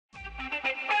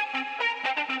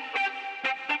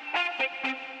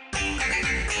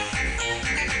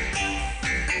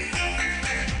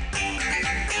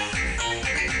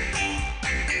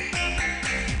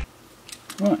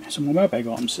Right, some more mailbag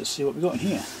items. Let's see what we've got in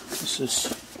here. This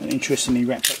is an interestingly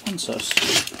wrapped up one, so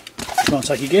try and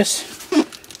take a guess.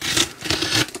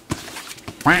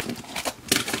 Oh,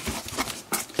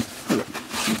 look.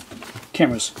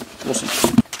 Cameras. Awesome.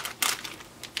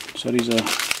 So these are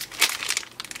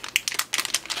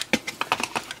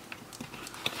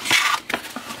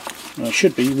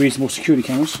should be reasonable security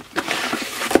cameras.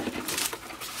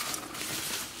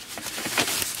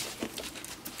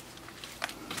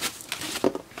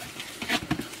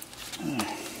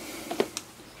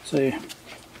 So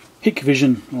HIC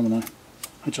vision, I don't know,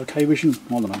 HIK vision,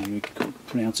 I don't know, you could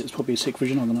pronounce it, it's probably a SICK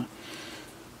vision, I don't know.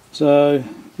 So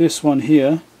this one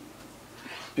here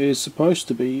is supposed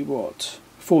to be what?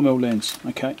 4mm lens,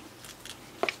 okay.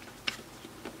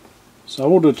 So I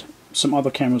ordered some other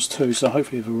cameras too, so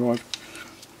hopefully they've arrived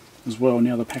as well in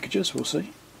the other packages, we'll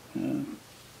see.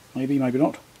 Maybe, maybe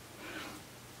not.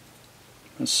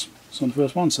 That's on the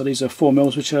first one. So these are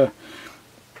 4mm, which are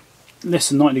less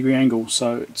than 90-degree angle,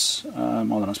 so it's I don't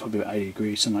know, it's probably about 80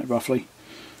 degrees, something like roughly,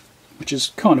 which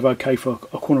is kind of okay for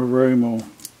a corner of a room, or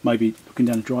maybe looking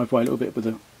down the driveway a little bit with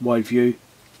a wide view,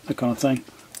 that kind of thing.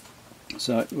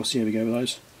 So we'll see how we go with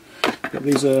those. But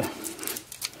these are,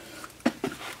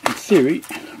 in theory,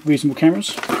 reasonable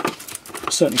cameras.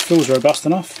 It certainly feels robust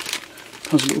enough.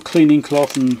 Comes with a little cleaning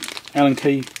cloth and Allen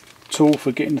key tool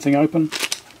for getting the thing open.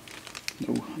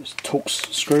 Little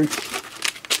Torx screw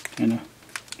and a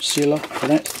sealer for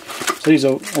that. So these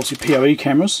are obviously PoE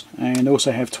cameras, and they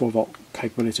also have 12-volt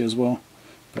capability as well,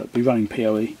 but it'll be running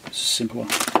PoE, it's simpler.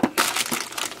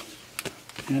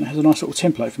 And it has a nice little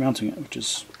template for mounting it, which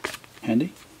is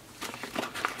handy.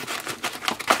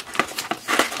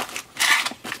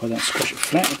 If I don't squash it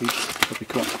flat, it'll be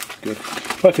quite good.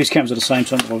 Both these cameras are the same,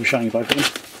 so I'm not bother showing you both of them.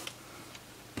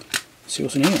 Let's see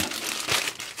what's in here.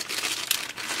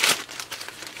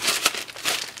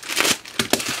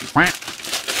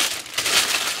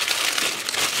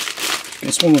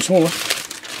 Getting smaller and smaller.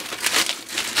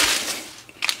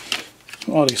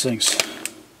 What are these things?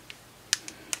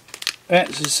 That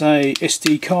is a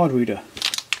SD card reader.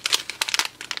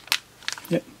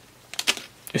 Yep.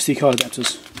 SD card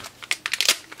adapters.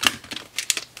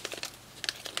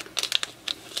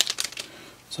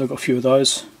 So I've got a few of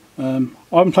those. I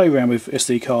haven't played around with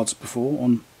SD cards before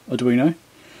on Arduino,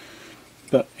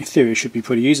 but in theory it should be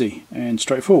pretty easy and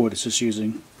straightforward. It's just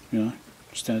using, you know,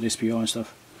 standard SPI and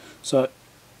stuff. So,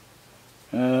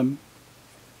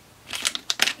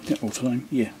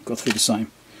 yeah, got through the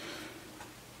same.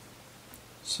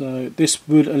 So this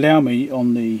would allow me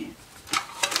on the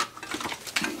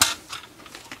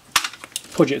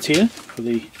project here for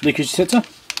the leakage detector,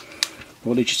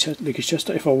 or leakage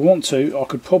tester. If I want to, I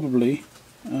could probably,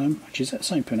 actually, is that the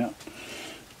same pinout?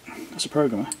 That's a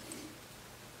programmer.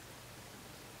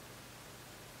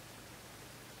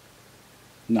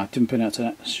 No, it didn't pin out to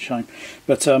that, it's a shame.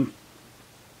 But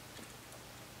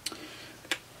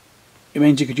it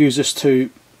means you could use this to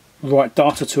write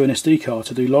data to an SD card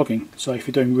to do logging. So if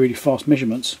you're doing really fast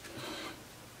measurements,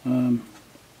 in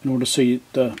order to see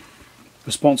the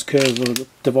response curve of the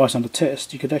device under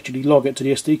test, you could actually log it to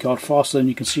the SD card faster than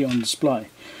you can see it on display.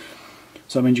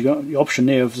 So that means you've got the option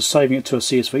there of just saving it to a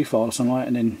CSV file or something like that,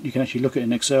 and then you can actually look at it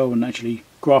in Excel and actually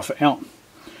graph it out.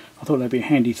 I thought that'd be a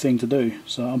handy thing to do,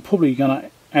 so I'm probably going to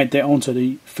add that onto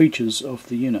the features of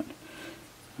the unit.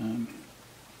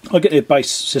 I'll get the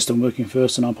base system working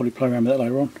first, and I'll probably play around with that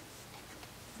later on.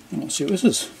 Let's see what this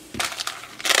is.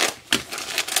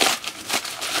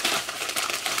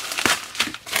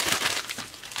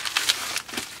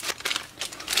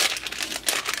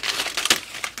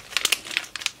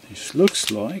 This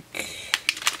looks like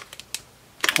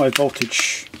high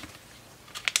voltage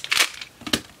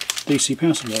DC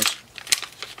power supplies.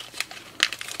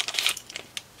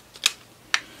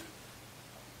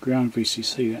 Ground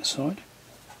VCC that side,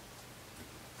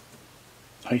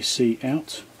 AC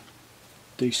out,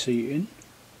 DC in,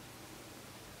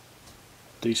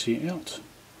 DC out.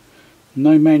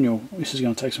 No manual. This is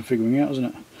going to take some figuring out, isn't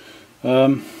it?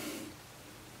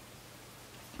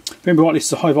 Remember rightly,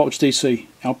 it's a high voltage DC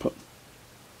output,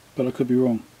 but I could be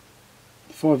wrong.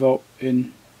 5 volt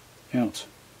in, out.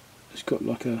 It's got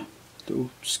like a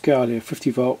little scale here, 50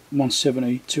 volt,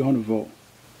 170, 200 volt.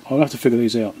 I'll have to figure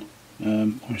these out.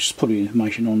 There's probably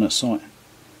information on that site,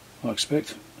 I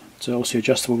expect. So obviously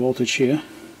adjustable voltage here.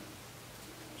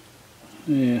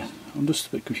 Yeah, I'm just a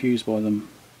bit confused by them.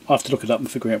 I have to look it up and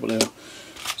figure out what they are.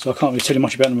 So I can't really tell you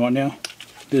much about them right now.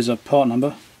 There's a part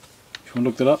number. If you want to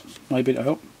look that up, maybe it'll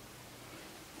help.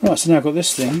 Right, so now I've got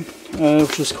this thing,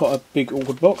 which is quite a big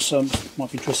awkward box, so it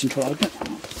might be interesting to try it a bit.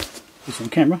 This on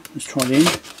camera. Let's try the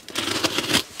end.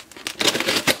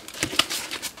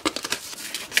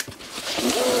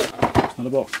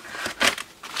 another box.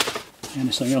 And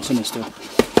there's something else in there still.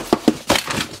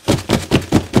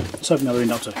 Let's open the other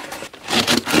end up too.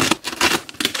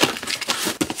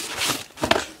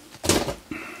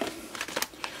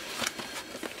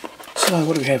 So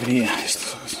what do we have in here?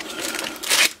 This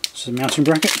is a mounting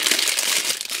bracket.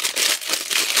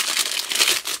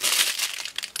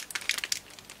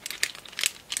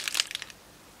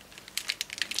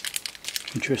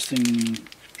 Interesting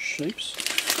shapes.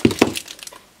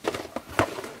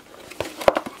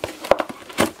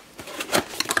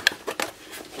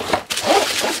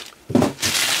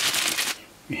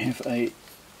 We have a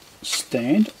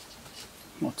stand.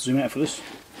 I'll have to zoom out for this.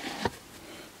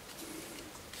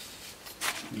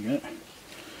 There you go.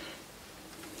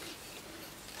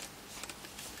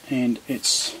 And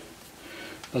it's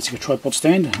basically a tripod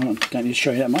stand. I don't need to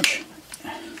show you that much.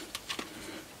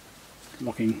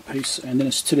 Locking piece, and then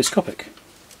it's telescopic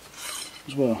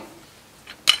as well.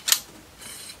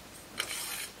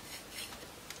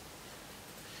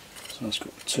 So it's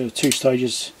got two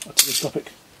stages of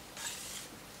telescopic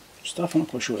stuff. I'm not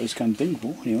quite sure what it's going to do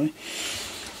for anyway.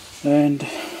 And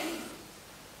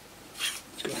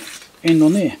it's got an end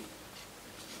on there.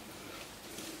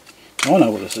 I know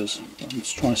what this is. I'm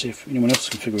just trying to see if anyone else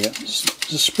can figure it out.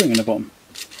 There's a spring in the bottom.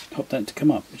 Help that to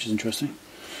come up, which is interesting.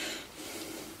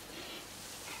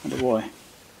 I wonder why.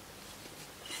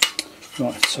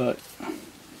 Right, so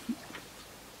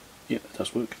yeah, that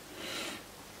does work.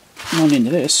 And on the end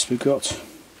of this, we've got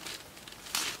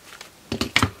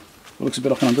what looks a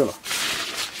bit like an umbrella.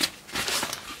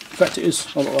 In fact, it is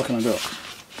a lot like an umbrella.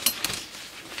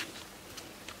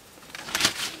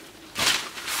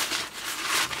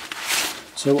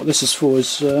 So what this is for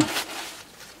is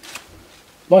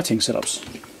lighting setups.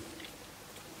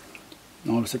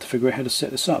 I'll just have to figure out how to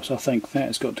set this up, so I think that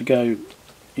has got to go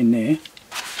in there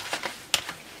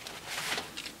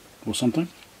or something.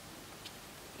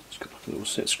 It's got like a little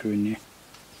set screw in there.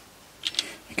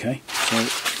 Okay, so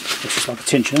it's just like a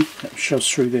tensioner that shoves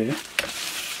through there.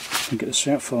 I can get this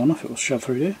out far enough, it will shove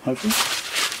through there, hopefully.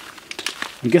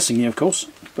 I'm guessing here, of course,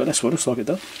 but that's what it looks like it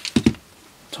does.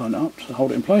 Tighten it up to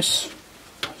hold it in place.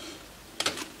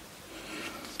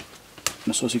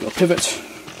 And it's also got a pivot.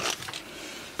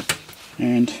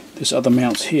 And this other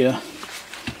mount here,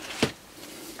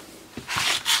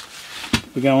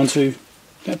 we go onto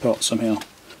that part somehow.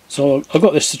 So I've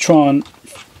got this to try and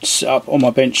set up on my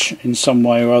bench in some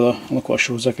way or other. I'm not quite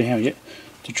sure exactly how yet.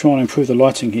 To try and improve the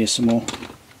lighting here some more.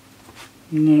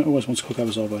 No, it always wants to cook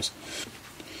over sideways.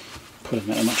 Put it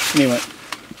that much. Anyway,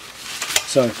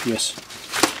 so yes,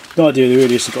 the idea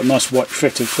really is to got a nice white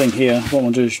reflective thing here. What I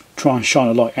want to do is try and shine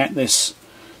a light at this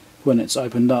when it's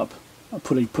opened up. I'll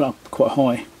put it up quite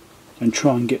high and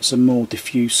try and get some more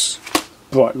diffuse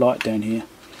bright light down here.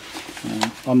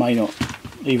 I may not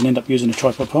even end up using the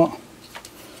tripod part,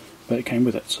 but it came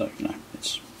with it, so you know,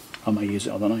 I may use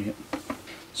it, I don't know yet.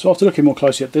 So after looking more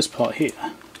closely at this part here,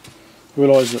 I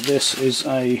realise that this is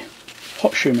a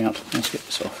hot shoe mount. Let's get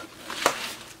this off.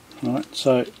 Alright,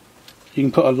 so you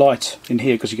can put a light in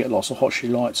here because you get lots of hot shoe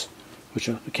lights, which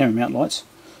are the camera mount lights.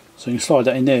 So you can slide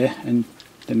that in there and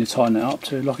then you tighten it up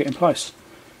to lock it in place,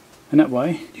 and that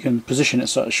way you can position it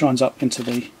so it shines up into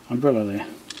the umbrella there.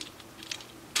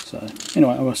 So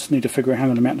anyway, I just need to figure out how I'm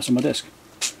going to mount this on my desk.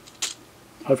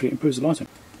 Hopefully it improves the lighting.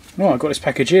 Right, I've got this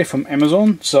package here from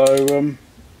Amazon, so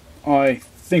I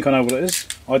think I know what it is.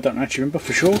 I don't actually remember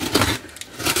for sure.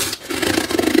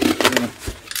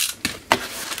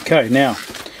 Okay, now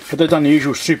if they've done the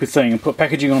usual stupid thing and put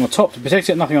packaging on the top to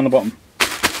protect it, nothing on the bottom.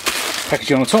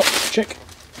 Packaging on the top, check.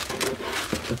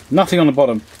 Nothing on the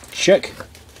bottom, check.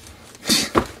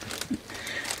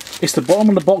 It's the bottom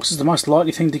of the box is the most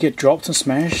likely thing to get dropped and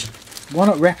smashed. Why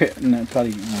not wrap it in that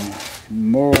bloody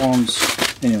morons?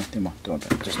 Anyway, never mind, don't worry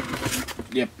about it. Just,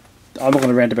 yep, I'm not going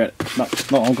to rant about it.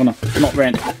 No, I'm going to not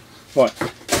rant. Right,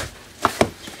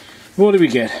 what do we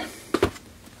get?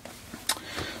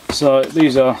 So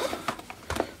these are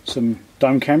some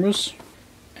dome cameras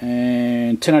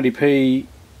and 1080p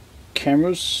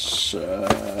cameras.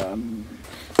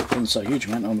 Doesn't say a huge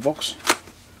amount on the box. I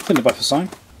think they're both the same.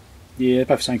 Yeah,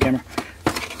 both the same camera.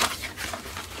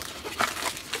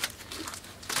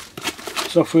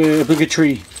 Software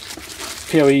obligatory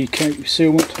PoE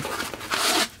sealment.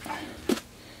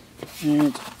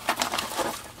 And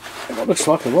what looks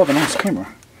like a rather nice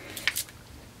camera.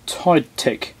 Tide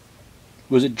Tech.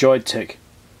 Was it Jide Tech?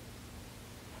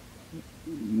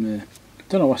 Nah.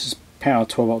 Don't know what's this power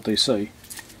 12 volt DC.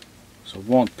 So I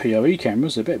want PoE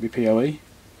cameras, they better be PoE.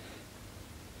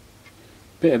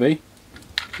 Better be.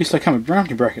 At least they come with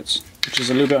mounting brackets, which is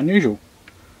a little bit unusual.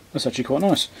 That's actually quite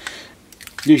nice.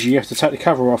 Usually you have to take the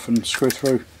cover off and screw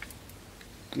through.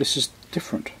 This is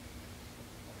different.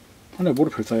 I don't know how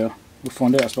waterproof they are. We'll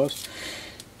find out, I suppose.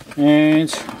 And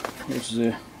what else is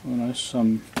there? I don't know,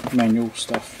 some manual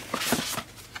stuff.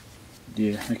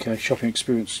 Yeah, okay, shopping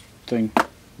experience thing.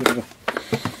 Whatever.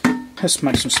 Let's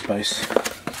make some space.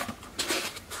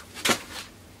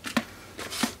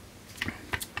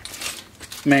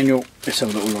 Manual. Let's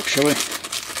have a little look, shall we?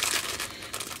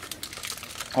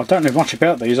 I don't know much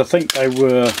about these. I think they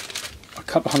were a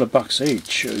couple $100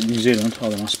 each in New Zealand. Oh,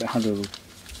 they must be 100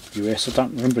 US. I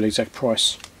don't remember the exact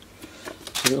price.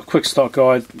 So a quick start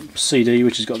guide CD,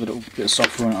 which has got a little bit of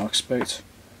software on it, I expect.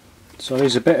 So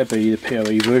these are better be the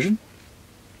PoE version.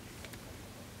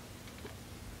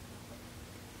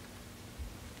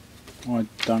 I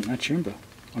don't actually remember.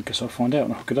 I guess I'll find out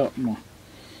when I hook it up. My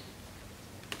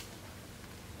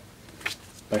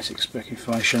basic spec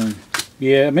information.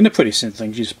 Yeah, I mean they're pretty simple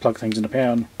things. You just plug things into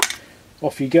power and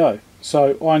off you go.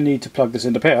 So I need to plug this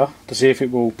into power to see if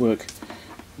it will work.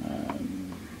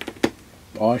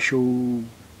 I shall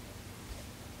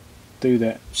do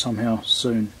that somehow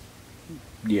soon.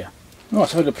 Yeah. Right,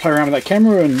 so I'm going to play around with that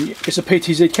camera, and it's a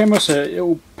PTZ camera, so it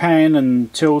will pan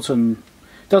and tilt and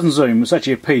it doesn't zoom. It's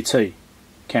actually a PT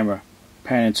camera,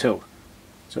 pan and tilt.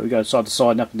 So we go side to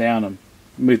side and up and down and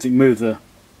move the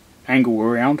angle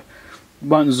around. It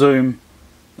won't zoom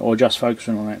or just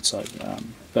focusing on that. So,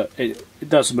 but it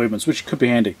does some movements, which could be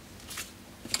handy.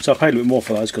 So I paid a little bit more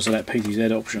for those because of that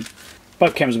PTZ option.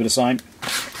 Both cameras are the same.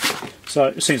 So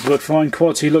it seems to work fine.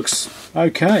 Quality looks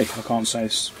okay. I can't say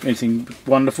it's anything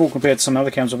wonderful compared to some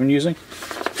other cameras I've been using,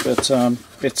 but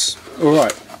it's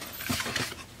alright.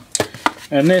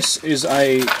 And this is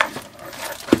a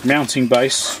mounting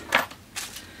base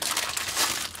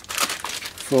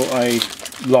for a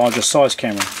larger size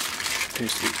camera.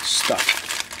 Appears to be stuck.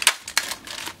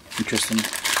 Interesting.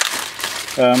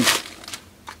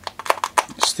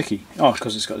 Sticky. Oh,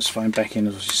 because it's got this foam back in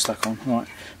as it's stuck on. Right.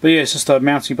 But yeah, it's just a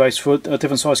mounting base for a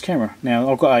different size camera. Now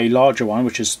I've got a larger one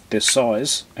which is this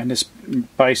size, and this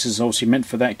base is obviously meant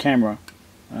for that camera.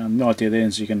 The idea then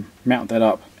is you can mount that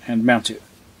up and mount it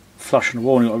flush on the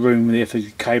wall, and you've got a room there for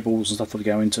cables and stuff to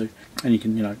go into, and you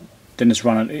can, you know, then just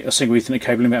run a single Ethernet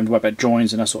cable in, and worry about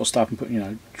joins and that sort of stuff, and put, you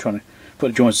know, trying to put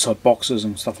the joints inside boxes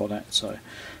and stuff like that. So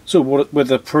it's all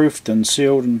weatherproofed and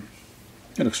sealed, and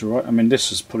it looks alright. I mean,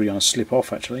 this is probably going to slip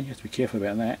off actually. You have to be careful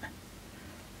about that.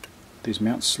 These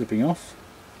mounts slipping off.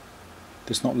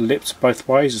 It's not lipped both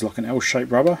ways. It's like an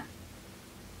L-shaped rubber.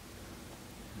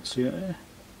 See that there?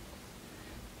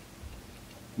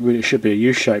 Really, it should be a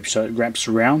U-shape, so it wraps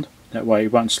around. That way,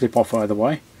 it won't slip off either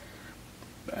way.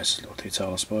 But that's a little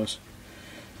detail, I suppose.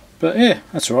 But yeah,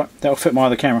 that's alright. That'll fit my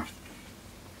other camera,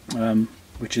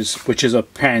 which is a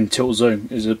pan tilt zoom.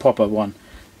 Is a popper one,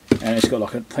 and it's got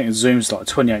like I think it zooms like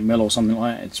 28mm or something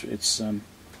like that.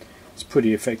 It's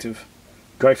pretty effective.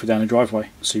 Great for down the driveway.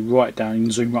 See right down, you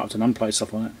can zoom right up to an unplayed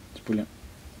stuff like that. It's brilliant.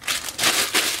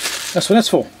 That's what that's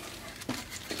for.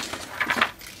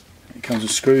 It comes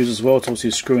with screws as well to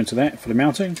obviously screw into that for the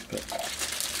mounting, but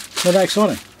not that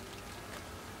exciting.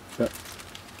 But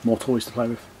more toys to play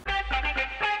with.